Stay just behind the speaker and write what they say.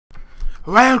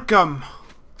Welcome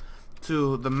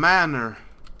to the manor.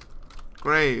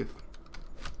 Grave.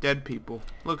 Dead people.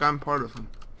 Look, I'm part of them.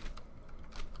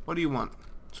 What do you want,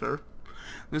 sir?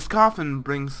 This coffin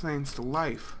brings things to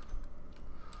life.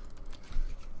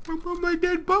 What about my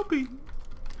dead puppy?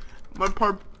 My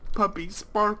puppy,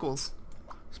 Sparkles.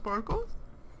 Sparkles?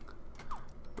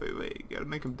 Wait, you gotta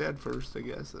make him dead first, I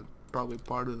guess. That's probably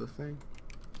part of the thing.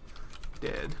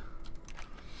 Dead.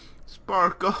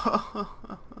 Sparkles!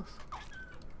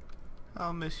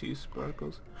 I'll miss you,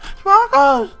 Sparkles.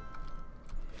 Sparkles!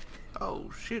 Oh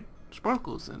shit,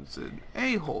 Sparkles and it's an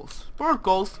a-hole.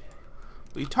 Sparkles!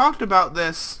 We talked about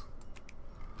this.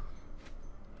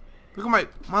 Look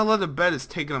at my leather bed is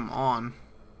taking him on.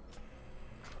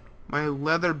 My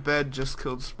leather bed just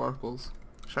killed Sparkles.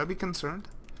 Should I be concerned?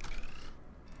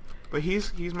 But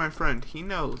he's my friend. He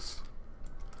knows.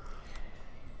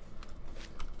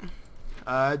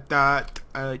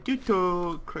 You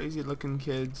two crazy looking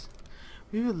kids.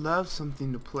 We would love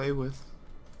something to play with.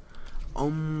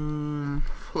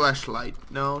 Flashlight.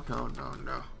 No.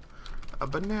 A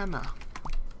banana.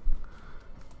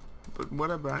 But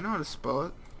whatever, I know how to spell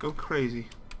it. Go crazy.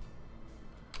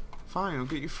 Fine, I'll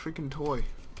get you a freaking toy.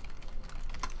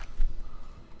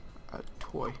 A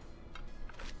toy.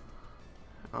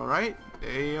 Alright,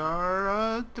 they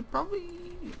are, they're probably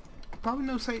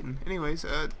no Satan. Anyways,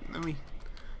 let me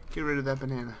get rid of that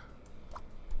banana.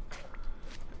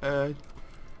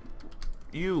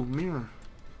 You, mirror.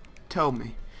 Tell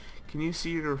me, can you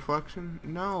see your reflection?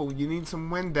 No, you need some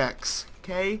Windex,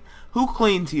 okay? Who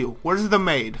cleans you? Where's the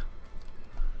maid?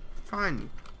 Fine.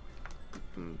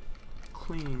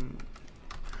 Clean.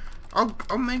 I'll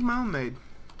make my own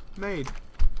maid.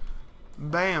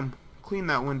 Bam. Clean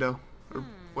that window. Or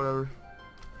whatever.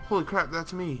 Holy crap,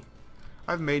 that's me.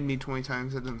 I've made me 20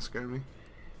 times, that didn't scare me.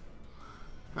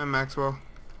 I'm Maxwell.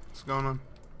 What's going on?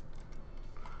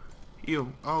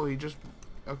 You. Oh, he just...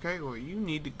 Okay, well, you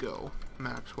need to go,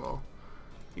 Maxwell.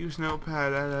 Use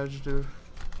notepad, add adjective.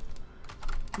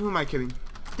 Who am I kidding?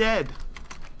 Dead.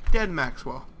 Dead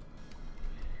Maxwell.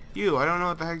 You, I don't know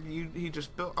what the heck he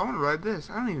just built. I want to ride this.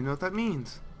 I don't even know what that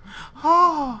means.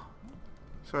 Oh!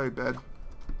 Sorry, bed.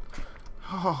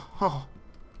 Oh.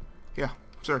 Yeah,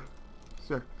 sir.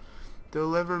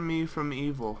 Deliver me from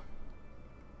evil.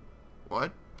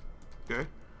 What? Okay.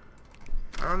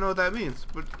 I don't know what that means,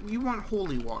 but you want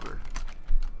holy water.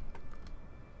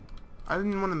 I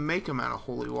didn't want to make him out of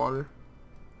holy water.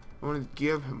 I wanted to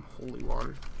give him holy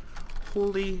water.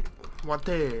 Holy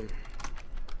water.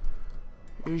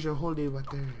 Here's your holy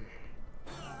water.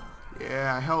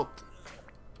 Yeah, I helped.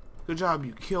 Good job,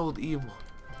 you killed evil.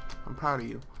 I'm proud of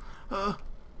you.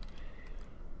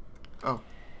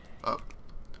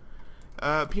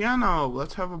 Piano,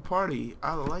 let's have a party.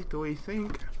 I like the way you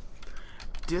think.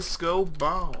 Disco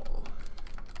ball.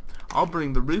 I'll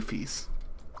bring the roofies.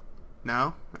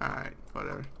 No? Alright,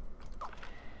 whatever.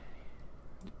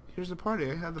 Here's the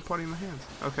party. I had the party in my hands.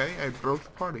 Okay, I broke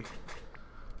the party.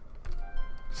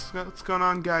 What's going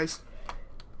on, guys?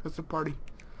 That's the party.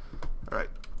 Alright.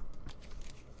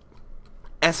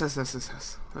 S.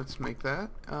 Let's make that.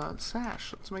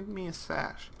 Sash. Let's make me a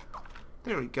sash.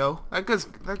 There we go. That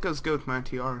goes good with my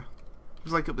tiara. It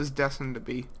was like it was destined to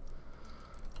be.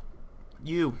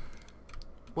 You.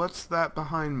 What's that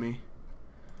behind me?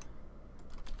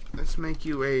 Let's make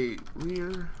you a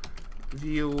rear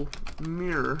view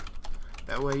mirror.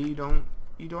 That way you don't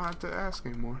have to ask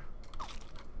anymore.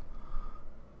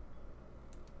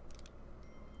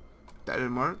 That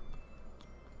didn't work.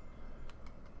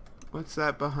 What's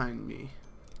that behind me?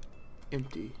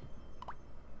 Empty.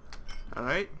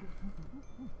 Alright.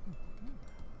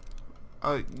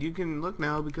 You can look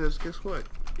now because guess what?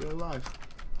 You're alive.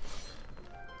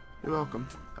 You're welcome.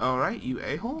 Alright, you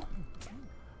a-hole?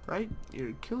 Right?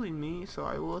 You're killing me, so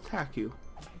I will attack you.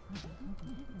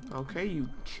 Okay, you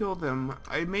kill them.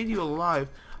 I made you alive.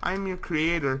 I am your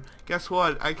creator. Guess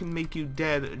what? I can make you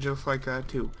dead just like that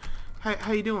too.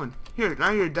 How you doing? Here,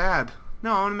 now you're dad.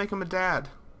 No, I want to make him a dad.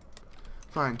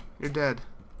 Fine, you're dead.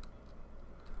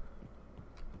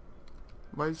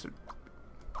 Why is it?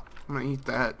 I'm gonna eat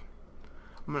that.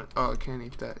 Oh, I can't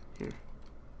eat that. Here.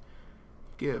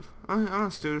 Give. I'm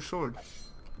gonna steal your sword.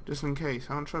 Just in case.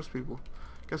 I don't trust people.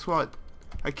 Guess what?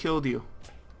 I killed you.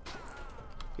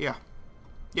 Yeah.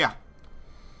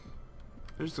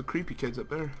 There's the creepy kids up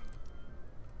there.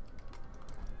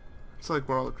 It's like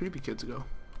where all the creepy kids go.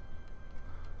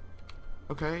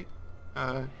 Okay.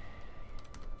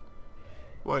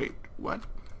 Wait, what?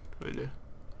 Wait,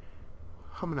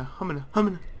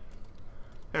 humming.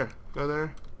 There, go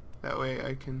there. That way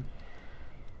I can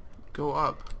go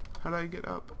up. How do I get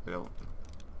up? I don't.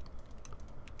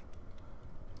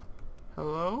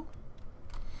 Hello?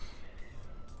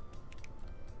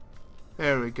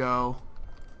 There we go.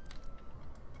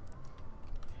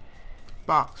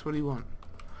 Box, what do you want?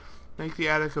 Make the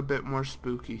attic a bit more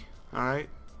spooky, alright?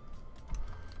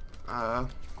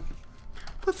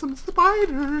 Put some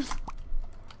spiders!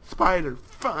 Spider,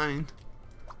 fine.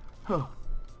 Oh,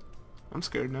 I'm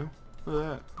scared now. Look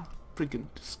at that. Freaking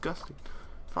disgusting.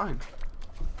 Fine.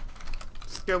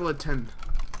 Skeleton.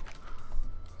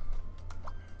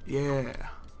 Yeah.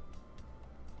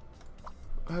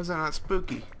 How's that not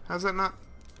spooky? How's that not...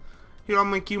 Here, I'll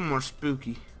make you more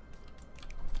spooky.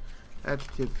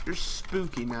 Adjective. You're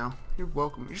spooky now. You're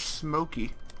welcome. You're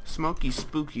smoky. Smoky,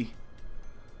 spooky.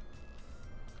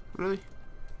 Really?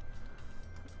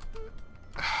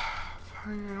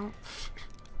 Fine, I don't...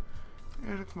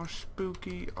 Attic more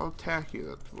spooky. I'll attack you.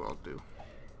 That's what I'll do.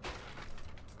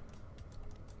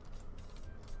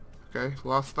 Okay,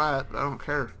 lost that, but I don't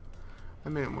care. I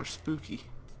made it more spooky.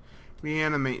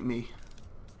 Reanimate me.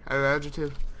 Add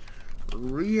adjective.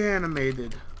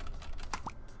 Reanimated.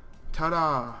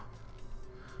 Ta-da.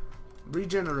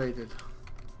 Regenerated.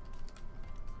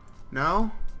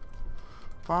 No?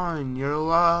 Fine, you're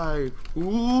alive.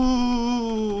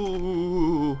 Ooh.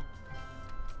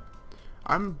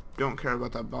 Don't care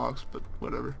about that box, but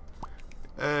whatever.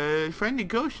 Friendly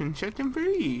ghost and set them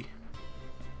free.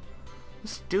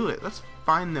 Let's do it. Let's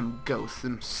find them ghosts,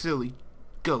 them silly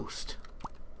ghosts.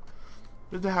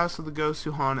 With the house of the ghosts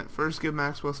who haunt it. First give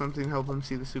Maxwell something to help him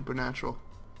see the supernatural.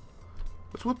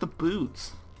 What's with the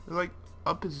boots? They're like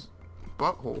up his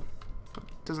butthole.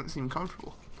 Doesn't seem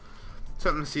comfortable.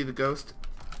 Something to see the ghost.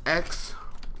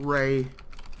 X-ray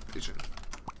vision.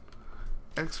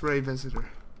 X-ray visitor.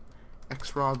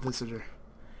 X-raw visitor.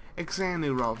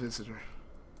 X-raw visitor.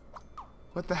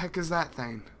 What the heck is that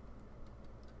thing?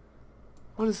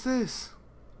 What is this?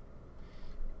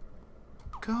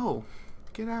 Go.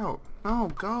 Get out. No,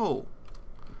 go.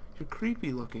 You're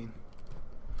creepy looking.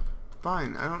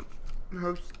 Fine, I don't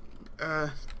know.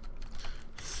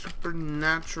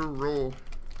 Supernatural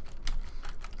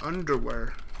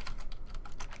underwear.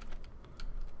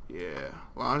 Yeah,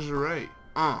 lingerie.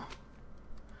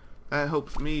 That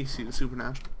helps me see the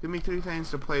supernatural. Give me 3 things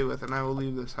to play with and I will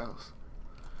leave this house.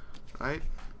 Right?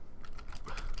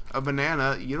 A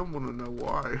banana, you don't want to know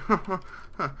why.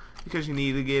 Because you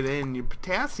need to get in your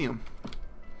potassium.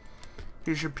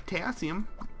 Here's your potassium.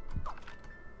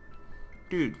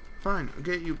 Dude, fine. I'll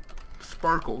get you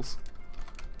sparkles.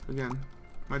 Again,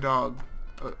 my dog.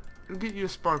 I'll get you a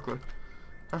sparkler.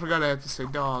 I forgot I had to say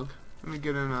dog. Let me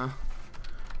get in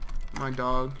my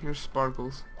dog. Here's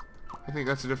sparkles. I think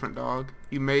that's a different dog.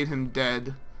 You made him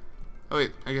dead. Oh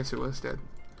wait, I guess it was dead.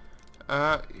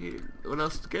 What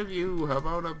else to give you? How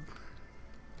about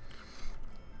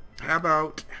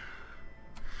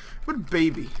what a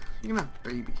baby? You can have a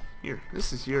baby. Here,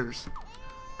 this is yours.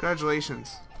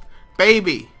 Congratulations.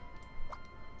 Baby!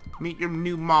 Meet your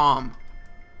new mom.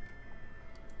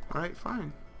 Alright,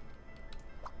 fine.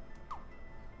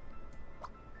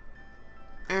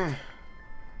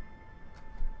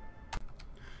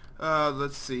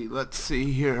 Let's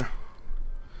see here.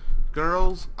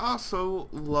 Girls also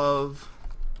love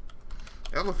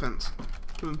elephants.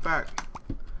 In fact,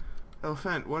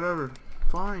 elephant, whatever.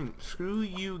 Fine. Screw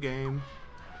you, game.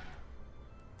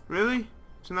 Really?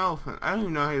 It's an elephant. I don't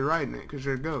even know how you're riding it because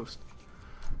you're a ghost.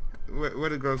 What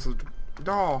do girls look?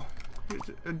 Doll. Here's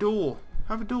a duel.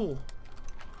 Have a duel.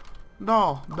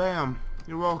 Doll. Bam.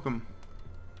 You're welcome.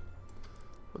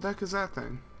 What the heck is that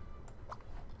thing?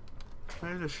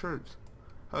 Where are the shirts?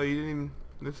 Oh, you didn't even...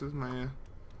 This is my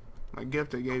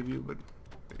gift I gave you, but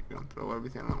you're gonna throw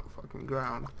everything on the fucking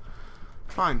ground.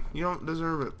 Fine. You don't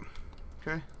deserve it.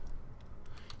 Okay?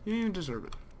 You don't even deserve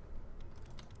it.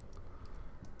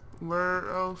 Where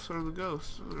else are the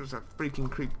ghosts? There's that freaking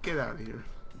creep. Get out of here.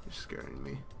 You're scaring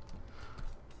me.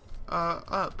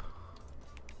 Up.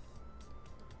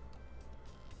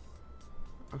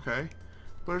 Okay.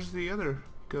 Where's the other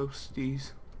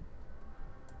ghosties?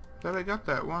 Thought I got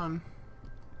that one.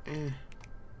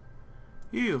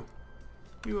 You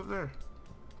up there.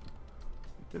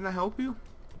 Didn't I help you?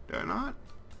 Did I not?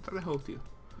 I thought I helped you.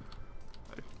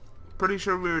 I'm pretty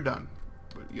sure we were done.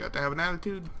 But you have to have an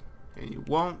attitude. And you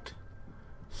won't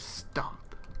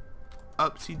stop.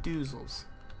 Upsy doozles.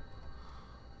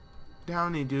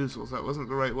 Downy doozles. That wasn't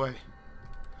the right way.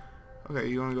 Okay,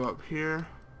 you want to go up here.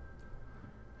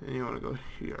 And you want to go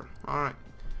here. Alright.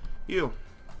 You.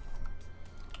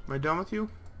 Am I done with you?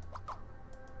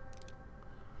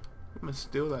 I'm gonna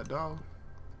steal that dog.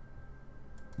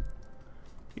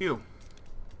 You.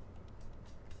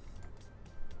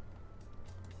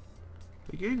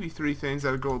 gave you 3 things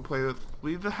that a girl would play with.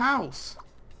 Leave the house.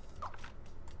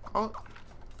 Oh.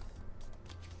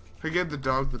 I gave the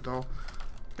dog the doll.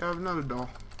 I have another doll.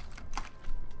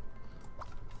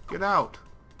 Get out.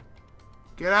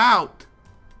 Get out.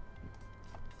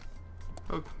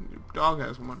 Look, your dog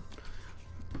has one.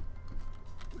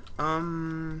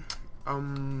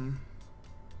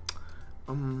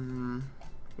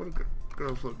 What do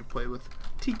girls love to play with?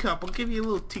 Teacup. I'll give you a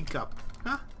little teacup.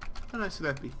 Huh? How nice would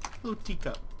that be? A little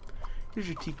teacup. Here's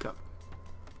your teacup.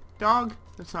 Dog,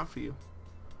 that's not for you.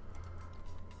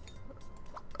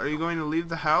 Are you going to leave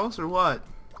the house or what?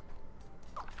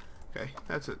 Okay,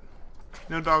 that's it.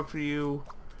 No dog for you.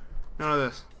 None of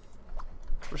this.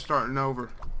 We're starting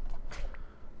over.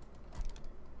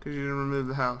 Because you didn't remove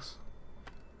the house.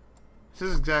 This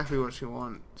is exactly what she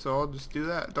wanted. So I'll just do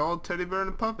that. Doll, teddy bear, and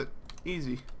a puppet.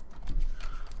 Easy.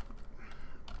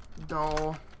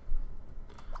 Doll.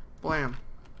 Blam.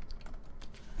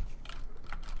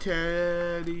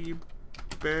 Teddy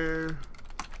bear.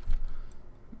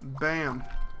 Bam.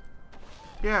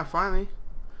 Yeah, finally.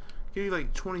 Give you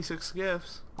like 26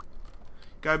 gifts.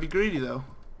 Gotta be greedy though.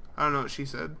 I don't know what she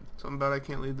said. Something about I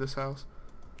can't leave this house.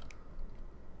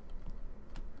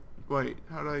 Wait,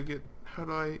 how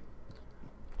do I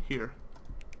here?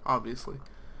 Obviously.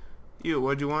 You,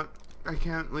 what'd you want? I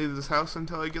can't leave this house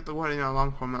until I get the wedding I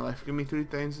long for in my life. Give me 3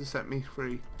 things to set me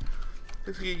free.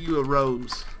 Let's get you a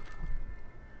rose.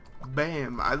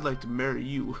 Bam, I'd like to marry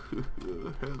you.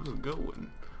 How's it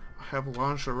going? I have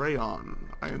lingerie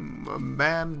on. I'm a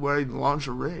man wearing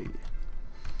lingerie.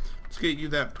 Let's get you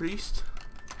that priest.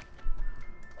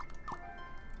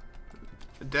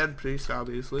 A dead priest,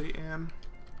 obviously, and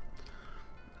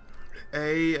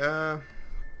a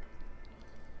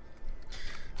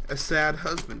sad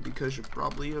husband because you're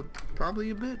probably a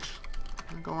bitch.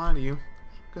 I'm not gonna lie to you.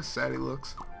 Look how sad he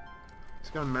looks. He's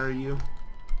gonna marry you.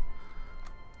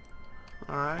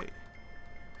 Alright.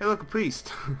 Hey look, a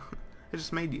priest. I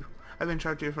just made you. I've been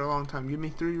trapped here for a long time. Give me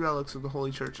 3 relics of the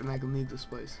Holy Church and I can leave this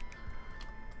place.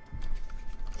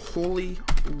 Holy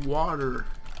water.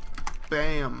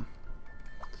 Bam.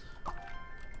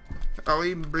 I'll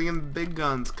even bring in the big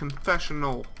guns.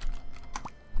 Confessional.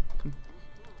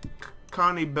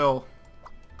 Connie Bill.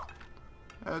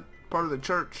 That part of the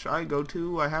church I go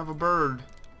to, I have a bird.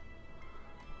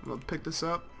 I'm gonna pick this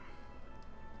up.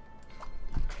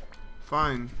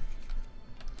 Fine.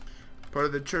 Part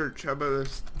of the church. How about a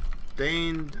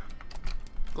stained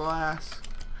glass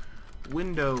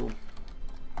window?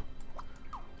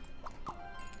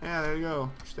 Yeah, there you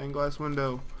go. Stained glass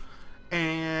window.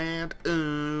 And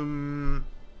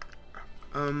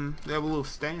they have a little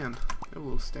stand. They have a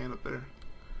little stand up there.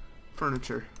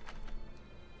 Furniture.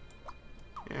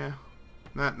 Yeah.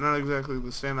 Not exactly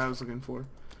the stand I was looking for.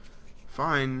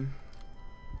 Fine.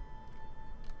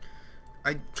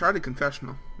 I tried a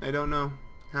confessional. I don't know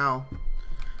how.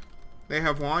 They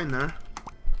have wine there.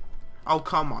 Oh,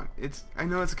 come on. I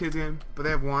know it's a kid's game, but they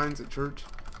have wines at church.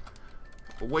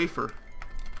 A wafer.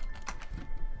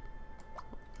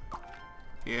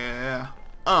 Yeah.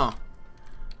 Uh-huh.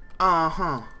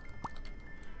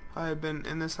 I have been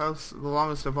in this house the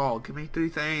longest of all. Give me 3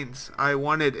 things I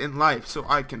wanted in life so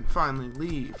I can finally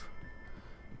leave.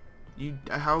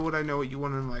 How would I know what you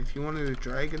wanted in life? You wanted a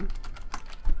dragon?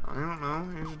 I don't know.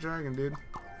 Here's a dragon, dude.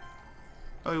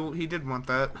 Oh, he did want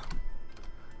that.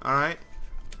 Alright.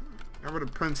 How about a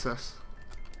princess?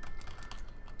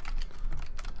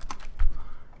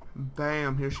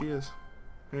 Bam, here she is.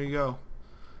 There you go.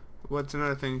 What's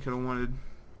another thing you could have wanted?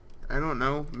 I don't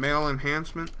know. Male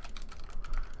enhancement?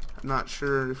 I'm not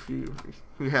sure if you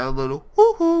had a little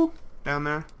woohoo down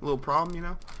there. A little problem, you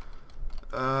know?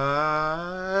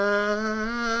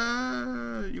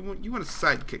 You want a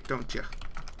sidekick, don't you?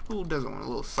 Who doesn't want a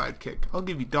little sidekick? I'll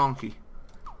give you donkey.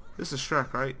 This is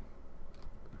Shrek, right?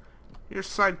 You're a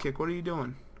sidekick. What are you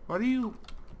doing? Why do you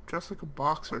dress like a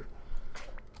boxer?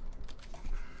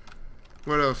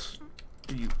 What else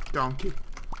do you... Donkey.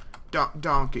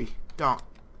 Donkey.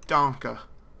 Donka.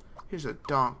 Here's a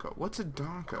donka. What's a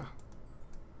donka?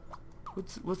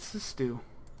 What's this do?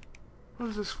 What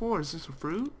is this for? Is this a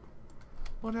fruit?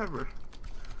 Whatever.